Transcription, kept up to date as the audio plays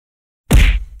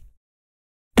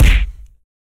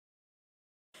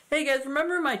Hey guys,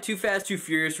 remember my Too Fast, Too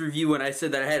Furious review when I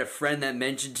said that I had a friend that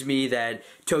mentioned to me that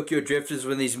Tokyo Drift is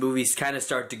when these movies kind of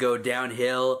start to go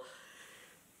downhill?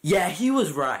 Yeah, he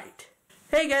was right.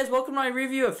 Hey guys, welcome to my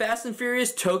review of Fast and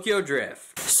Furious Tokyo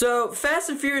Drift. So, Fast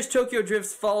and Furious Tokyo Drift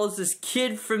follows this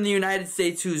kid from the United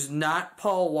States who's not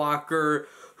Paul Walker,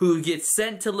 who gets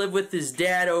sent to live with his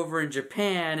dad over in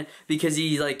Japan because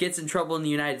he gets in trouble in the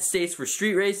United States for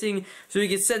street racing. So he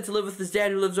gets sent to live with his dad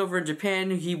who lives over in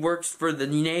Japan. He works for the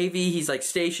Navy. He's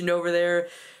stationed over there.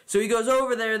 So he goes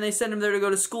over there and they send him there to go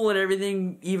to school and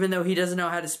everything, even though he doesn't know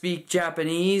how to speak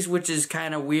Japanese, which is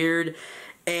kind of weird.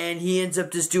 And he ends up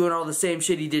just doing all the same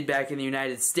shit he did back in the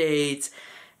United States.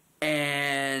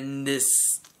 And this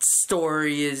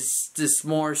story is just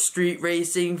more street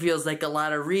racing, feels like a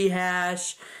lot of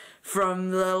rehash from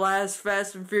the last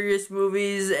Fast and Furious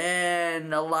movies,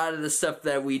 and a lot of the stuff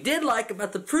that we did like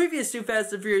about the previous two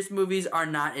Fast and Furious movies are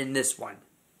not in this one.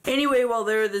 Anyway, while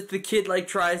there, the kid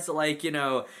tries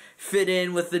to fit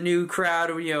in with the new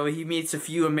crowd. He meets a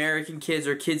few American kids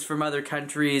or kids from other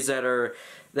countries that are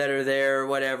there or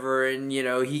whatever, and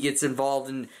he gets involved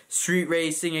in street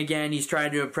racing again. He's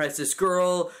trying to impress this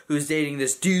girl who's dating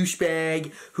this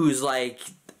douchebag who's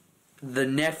the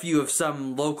nephew of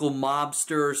some local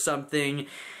mobster or something.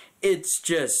 It's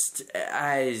just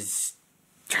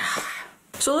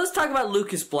So let's talk about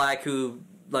Lucas Black, who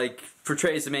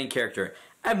portrays the main character.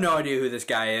 I have no idea who this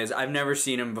guy is. I've never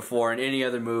seen him before in any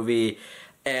other movie,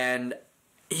 and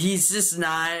he's just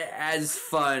not as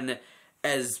fun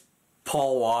as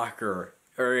Paul Walker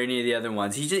or any of the other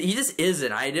ones. He just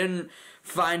isn't. I didn't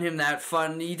find him that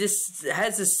fun. He just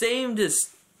has the same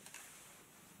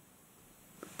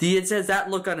he has that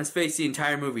look on his face the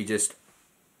entire movie. Yeah,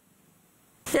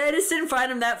 I just didn't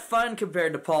find him that fun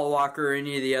compared to Paul Walker or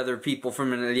any of the other people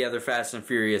from any of the other Fast and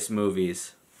Furious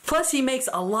movies. Plus, he makes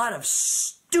a lot of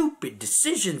stupid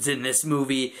decisions in this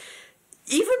movie.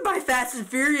 Even by Fast and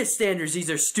Furious standards,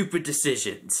 these are stupid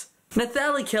decisions.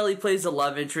 Nathalie Kelly plays a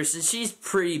love interest, and she's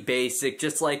pretty basic,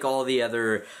 just like all the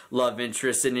other love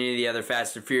interests in any of the other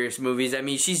Fast and Furious movies. I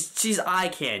mean, she's eye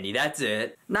candy, that's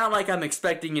it. Not like I'm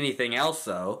expecting anything else,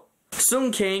 though.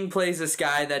 Sung Kang plays this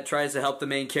guy that tries to help the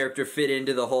main character fit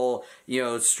into the whole,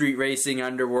 street racing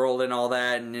underworld and all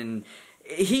that, and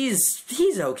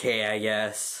he's okay, I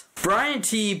guess. Brian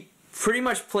T pretty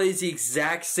much plays the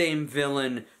exact same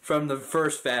villain from the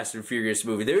first Fast and Furious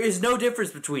movie. There is no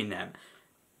difference between them.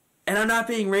 And I'm not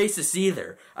being racist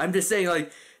either. I'm just saying,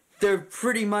 they're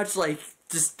pretty much,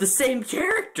 just the same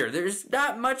character. There's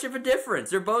not much of a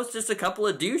difference. They're both just a couple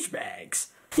of douchebags.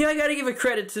 I gotta give a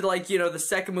credit to, the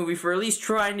second movie for at least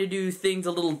trying to do things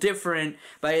a little different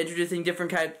by introducing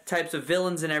different types of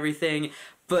villains and everything,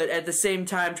 but at the same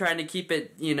time trying to keep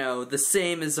it, the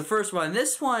same as the first one.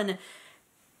 This one,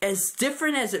 as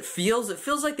different as it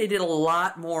feels like they did a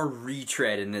lot more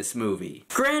retread in this movie.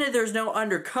 Granted, there's no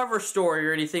undercover story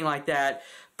or anything like that,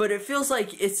 but it feels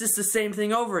like it's just the same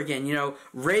thing over again,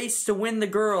 race to win the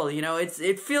girl,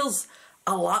 it feels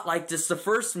a lot like just the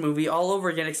first movie all over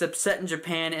again, except set in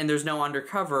Japan and there's no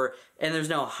undercover and there's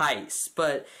no heist.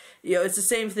 But, it's the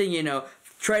same thing,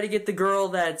 try to get the girl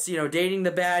that's, dating the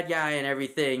bad guy and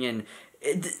everything, and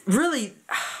really...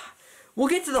 We'll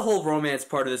get to the whole romance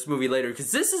part of this movie later,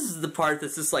 because this is the part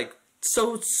that's just,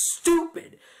 so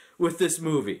stupid with this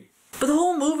movie. But the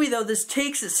whole movie, though, this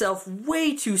takes itself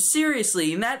way too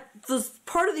seriously, and that's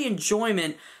part of the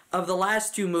enjoyment of the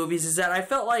last two movies, is that I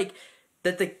felt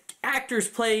that the actors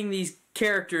playing these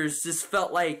characters just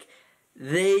felt like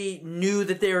they knew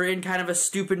that they were in kind of a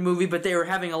stupid movie, but they were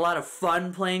having a lot of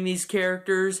fun playing these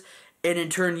characters, and in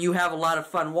turn, you have a lot of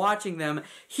fun watching them.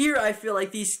 Here, I feel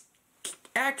like these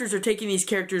actors are taking these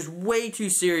characters way too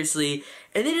seriously,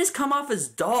 and they just come off as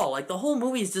dull. The whole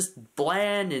movie is just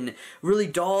bland and really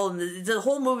dull, and the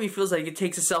whole movie feels like it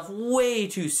takes itself way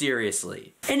too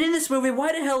seriously. And in this movie,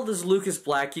 why the hell does Lucas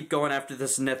Black keep going after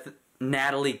this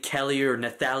Nathalie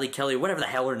Kelly, whatever the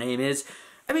hell her name is?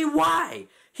 I mean, why?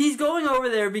 He's going over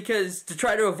there because to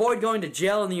try to avoid going to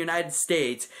jail in the United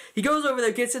States. He goes over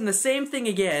there, gets in the same thing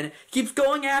again, keeps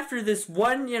going after this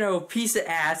one, piece of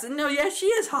ass, and yeah, she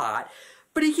is hot.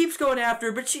 But he keeps going after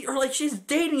her, but she's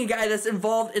dating a guy that's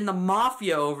involved in the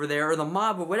mafia over there, or the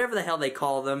mob, or whatever the hell they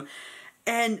call them.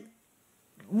 And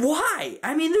why?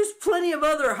 I mean, there's plenty of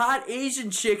other hot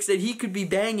Asian chicks that he could be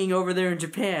banging over there in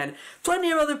Japan.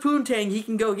 Plenty of other poontang he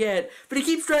can go get, but he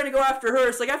keeps trying to go after her.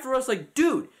 It's after all, it's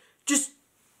dude, just,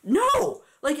 no!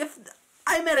 If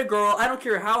I met a girl, I don't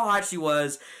care how hot she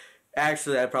was,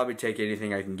 actually, I'd probably take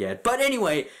anything I can get. But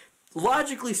anyway,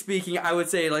 logically speaking, I would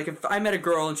say, like, if I met a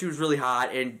girl and she was really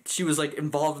hot and she was, like,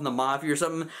 involved in the mafia or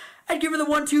something, I'd give her the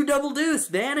 1-2 double deuce,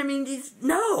 man. I mean,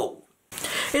 no.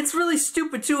 It's really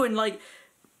stupid, too, and, like,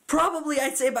 probably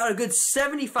I'd say about a good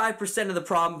 75% of the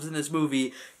problems in this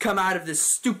movie come out of this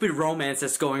stupid romance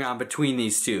that's going on between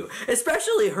these two.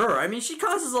 Especially her. I mean, she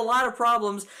causes a lot of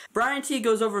problems. Brian T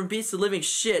goes over and beats the living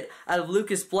shit out of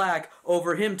Lucas Black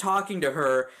over him talking to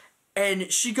her,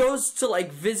 and she goes to,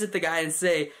 like, visit the guy and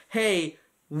say, hey,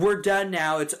 we're done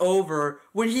now, it's over,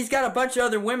 when he's got a bunch of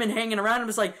other women hanging around him.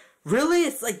 It's like, really?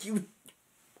 It's like, it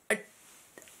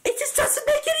just doesn't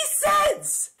make any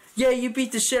sense! Yeah, you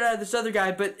beat the shit out of this other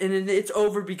guy, but and it's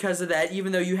over because of that,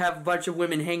 even though you have a bunch of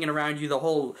women hanging around you the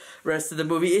whole rest of the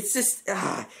movie. It's just,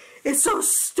 it's so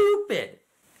stupid.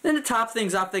 Then to top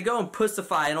things off, they go and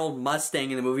pussify an old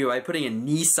Mustang in the movie by putting a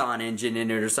Nissan engine in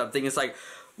it or something. It's like,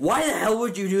 why the hell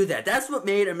would you do that? That's what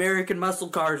made American muscle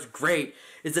cars great,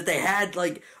 is that they had,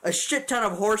 like, a shit ton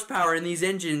of horsepower in these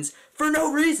engines for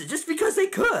no reason, just because they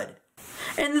could.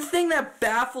 And the thing that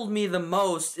baffled me the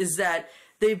most is that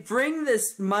they bring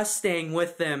this Mustang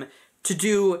with them to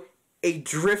do a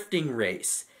drifting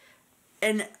race.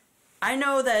 And I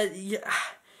know that,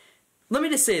 let me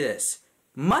just say this.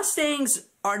 Mustangs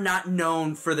are not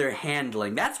known for their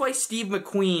handling. That's why Steve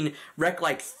McQueen wrecked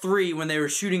like 3 when they were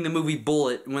shooting the movie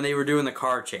Bullet when they were doing the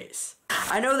car chase.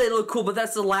 I know they look cool, but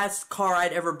that's the last car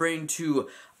I'd ever bring to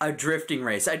a drifting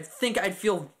race. I think I'd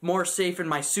feel more safe in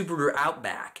my Subaru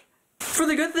Outback. For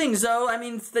the good things, though, I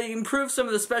mean, they improved some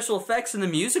of the special effects and the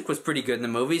music was pretty good in the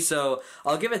movie, so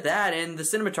I'll give it that. And the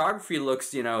cinematography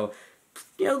looks,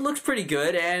 looks pretty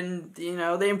good, and,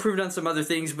 they improved on some other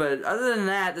things, but other than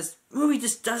that, this movie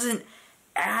just doesn't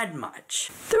add much.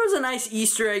 There was a nice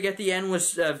Easter egg at the end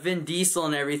with Vin Diesel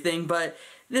and everything, but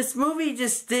this movie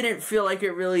just didn't feel like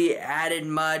it really added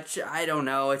much. I don't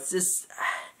know,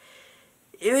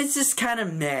 it was just kind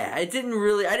of meh. I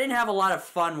didn't have a lot of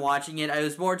fun watching it. I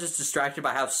was more just distracted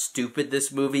by how stupid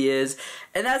this movie is.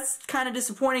 And that's kind of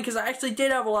disappointing because I actually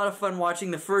did have a lot of fun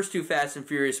watching the first 2 Fast and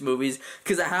Furious movies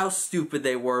because of how stupid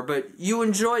they were, but you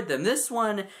enjoyed them. This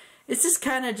one, it's just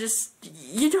kind of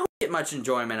you don't get much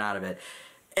enjoyment out of it.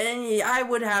 And I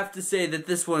would have to say that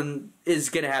this one is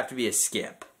going to have to be a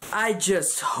skip. I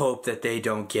just hope that they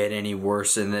don't get any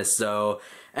worse in this, though.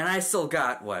 And I still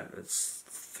got,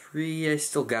 I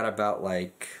still got about,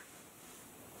 like,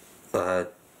 3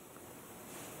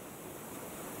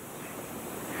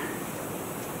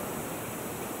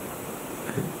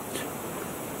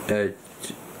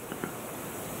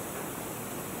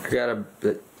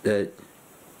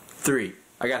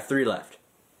 I got 3 left.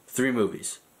 3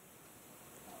 movies.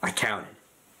 I counted.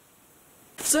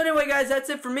 So anyway, guys, that's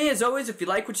it for me. As always, if you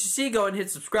like what you see, go and hit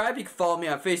subscribe. You can follow me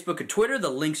on Facebook and Twitter. The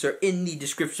links are in the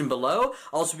description below.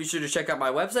 Also, be sure to check out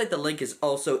my website. The link is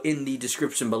also in the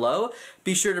description below.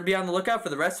 Be sure to be on the lookout for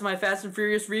the rest of my Fast and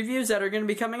Furious reviews that are going to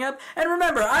be coming up. And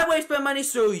remember, I waste my money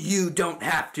so you don't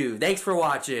have to. Thanks for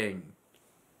watching.